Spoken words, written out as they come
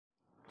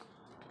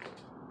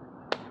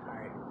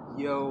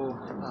Yo,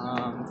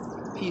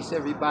 peace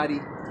everybody.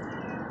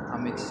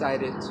 I'm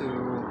excited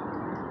to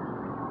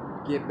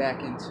get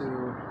back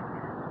into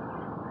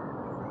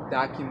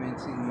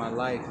documenting my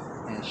life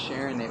and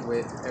sharing it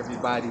with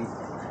everybody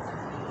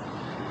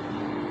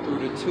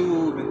through the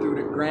tube and through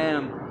the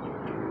gram.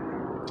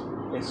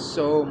 There's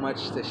so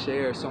much to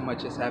share, so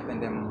much has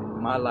happened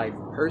in my life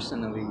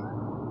personally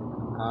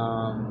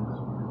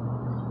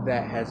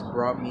that has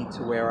brought me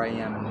to where I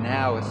am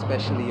now,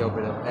 especially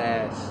over the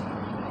past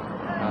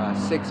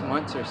 6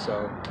 months or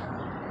so.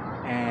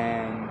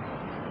 And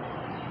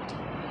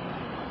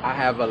I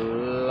have a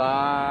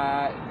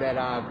lot that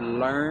I've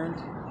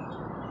learned,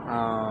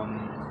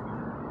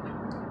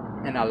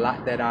 and a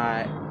lot that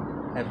I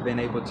have been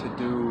able to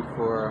do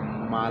for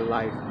my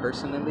life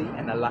personally,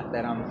 and a lot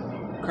that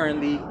I'm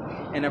currently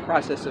in the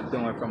process of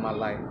doing for my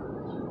life.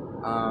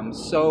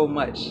 So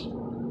much.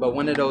 But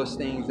one of those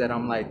things that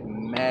I'm like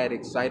mad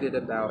excited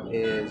about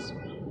is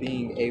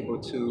being able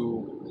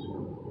to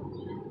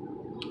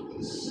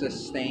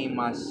sustain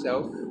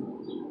myself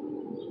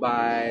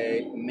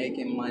by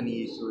making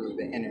money through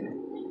the internet.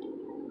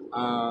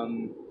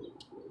 Um,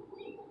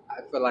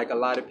 I feel like a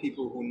lot of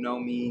people who know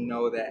me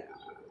know that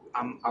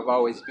I've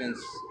always been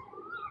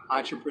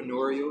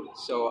entrepreneurial,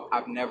 so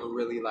I've never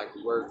really like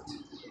worked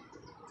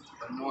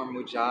a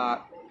normal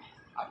job.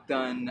 I've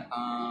done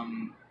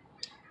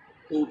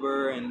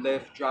Uber and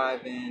Lyft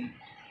driving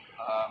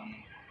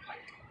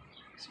like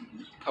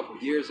a couple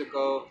years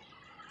ago.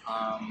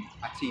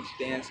 I teach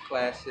dance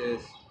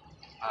classes.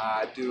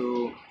 I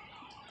do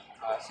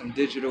some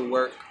digital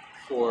work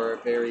for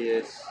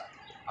various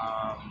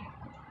um,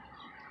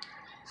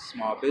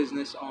 small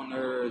business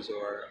owners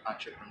or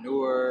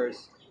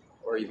entrepreneurs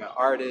or even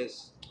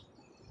artists.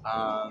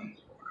 Um,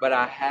 but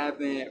I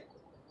haven't,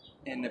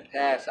 in the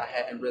past, I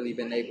hadn't really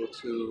been able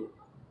to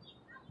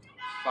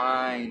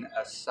find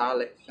a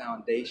solid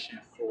foundation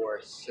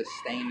for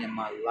sustaining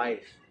my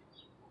life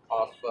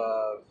off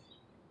of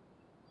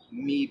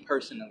me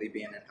personally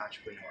being an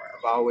entrepreneur.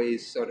 I've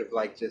always sort of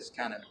like just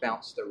kind of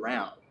bounced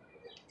around.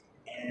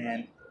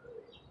 And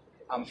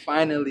I'm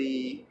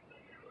finally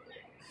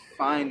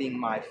finding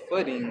my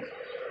footing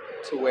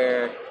to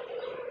where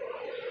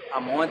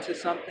I'm onto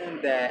something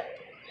that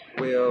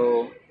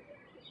will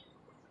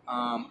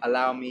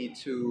allow me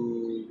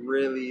to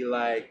really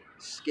like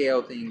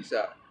scale things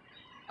up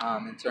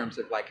in terms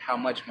of like how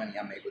much money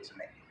I'm able to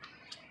make.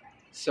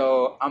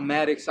 So I'm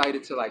mad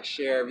excited to like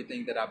share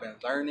everything that I've been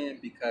learning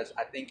because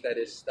I think that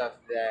it's stuff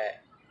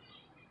that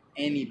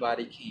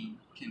anybody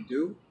can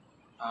do,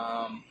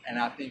 and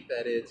I think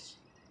that it's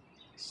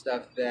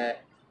stuff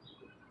that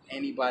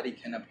anybody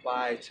can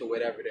apply to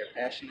whatever they're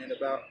passionate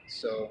about.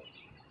 So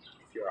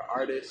if you're an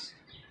artist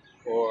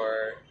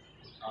or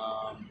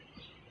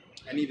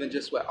and even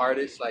just with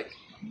artists like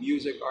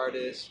music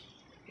artists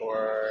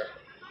or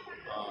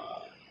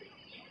uh,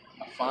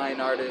 a fine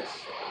artist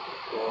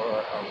or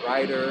a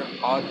writer,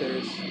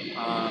 authors.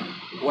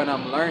 What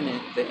I'm learning,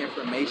 the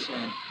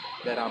information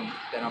that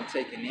I'm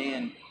taking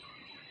in,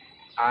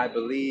 I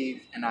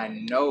believe and I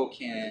know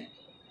can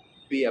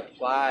be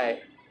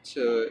applied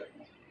to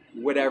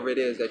whatever it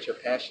is that you're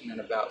passionate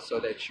about, so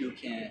that you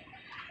can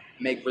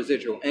make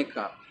residual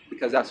income.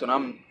 Because that's what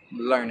I'm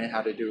learning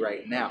how to do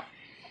right now.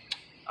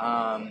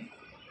 Um,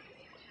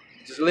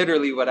 just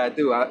literally what I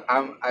do.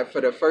 I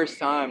for the first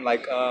time,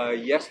 like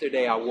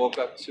yesterday, I woke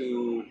up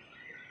to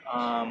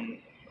um,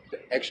 the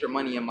extra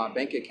money in my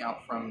bank account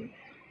from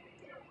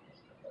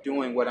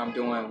doing what I'm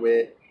doing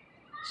with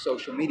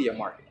social media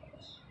marketing.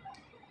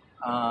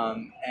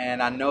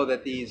 And I know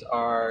that these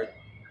are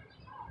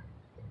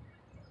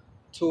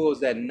tools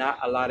that not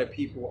a lot of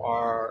people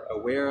are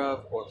aware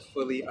of or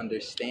fully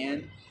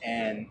understand.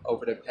 And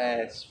over the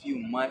past few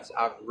months,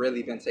 I've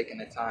really been taking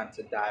the time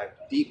to dive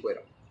deep with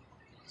them.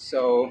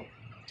 So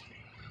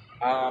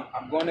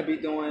I'm going to be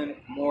doing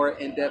more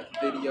in-depth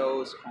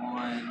videos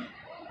on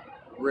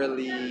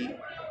really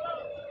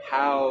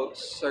how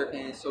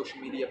certain social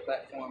media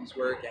platforms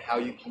work and how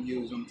you can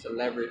use them to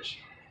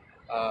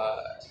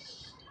uh,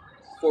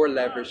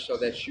 leverage so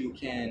that you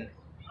can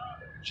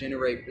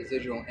generate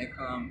residual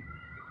income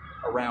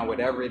around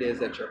whatever it is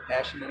that you're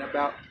passionate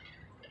about,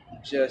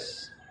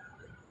 just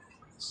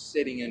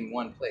sitting in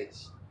one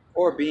place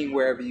or being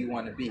wherever you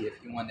want to be if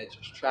you want to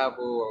just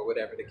travel or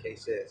whatever the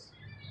case is.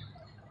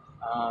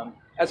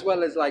 As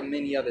well as like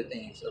many other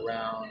things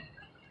around,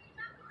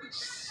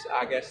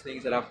 I guess,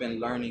 things that I've been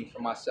learning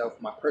for myself,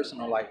 my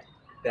personal life,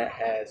 that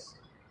has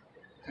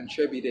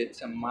contributed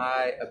to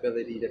my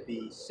ability to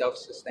be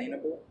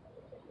self-sustainable,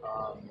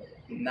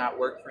 not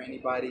work for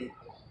anybody,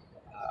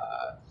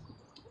 uh,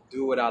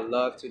 do what I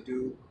love to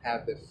do,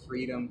 have the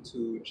freedom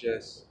to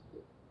just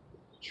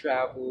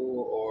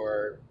travel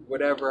or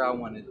whatever I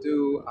want to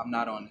do. I'm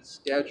not on a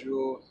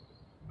schedule.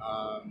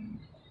 Um,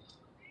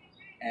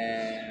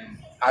 and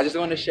I just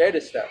want to share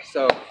this stuff.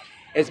 So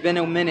it's been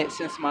a minute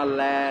since my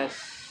last,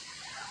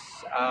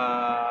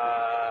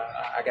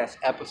 I guess,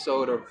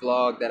 episode or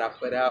vlog that I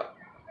put out.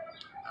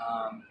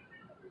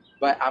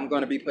 But I'm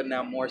going to be putting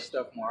out more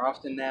stuff more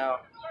often now.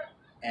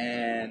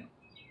 And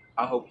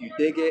I hope you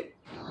dig it.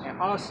 And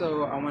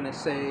also, I want to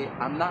say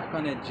I'm not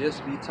going to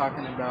just be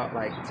talking about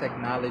like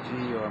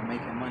technology or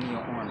making money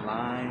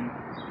online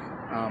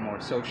or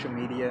social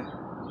media.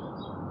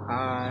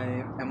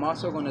 I am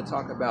also going to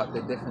talk about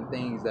the different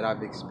things that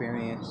I've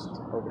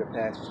experienced over the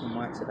past few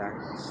months that I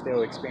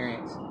still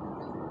experience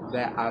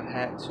that I've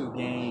had to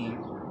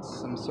gain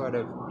some sort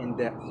of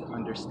in-depth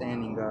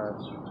understanding of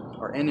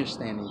or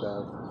understanding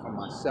of for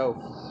myself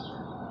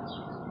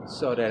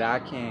so that I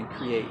can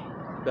create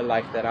the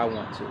life that I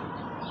want to.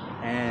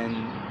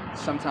 And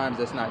sometimes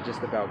it's not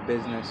just about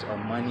business or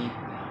money.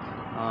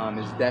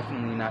 It's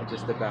definitely not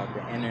just about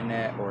the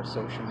internet or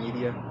social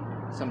media.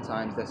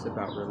 Sometimes that's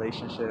about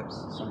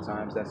relationships.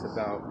 Sometimes that's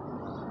about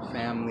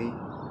family.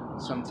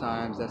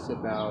 Sometimes that's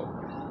about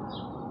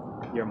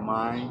your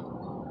mind,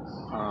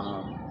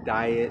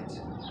 diet,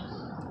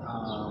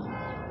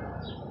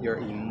 your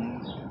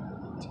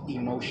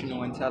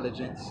emotional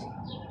intelligence.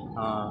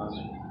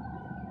 Um,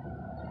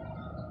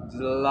 there's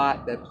a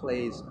lot that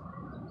plays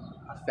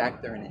a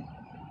factor in it.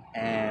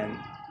 And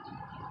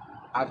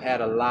I've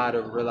had a lot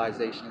of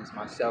realizations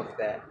myself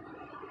that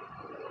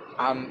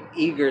I'm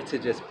eager to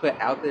just put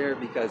out there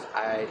because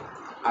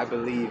I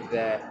believe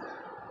that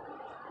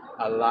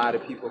a lot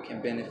of people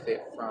can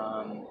benefit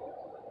from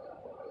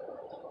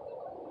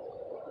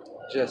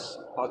just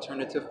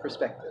alternative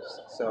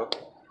perspectives. So,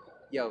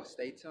 yo,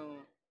 stay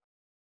tuned.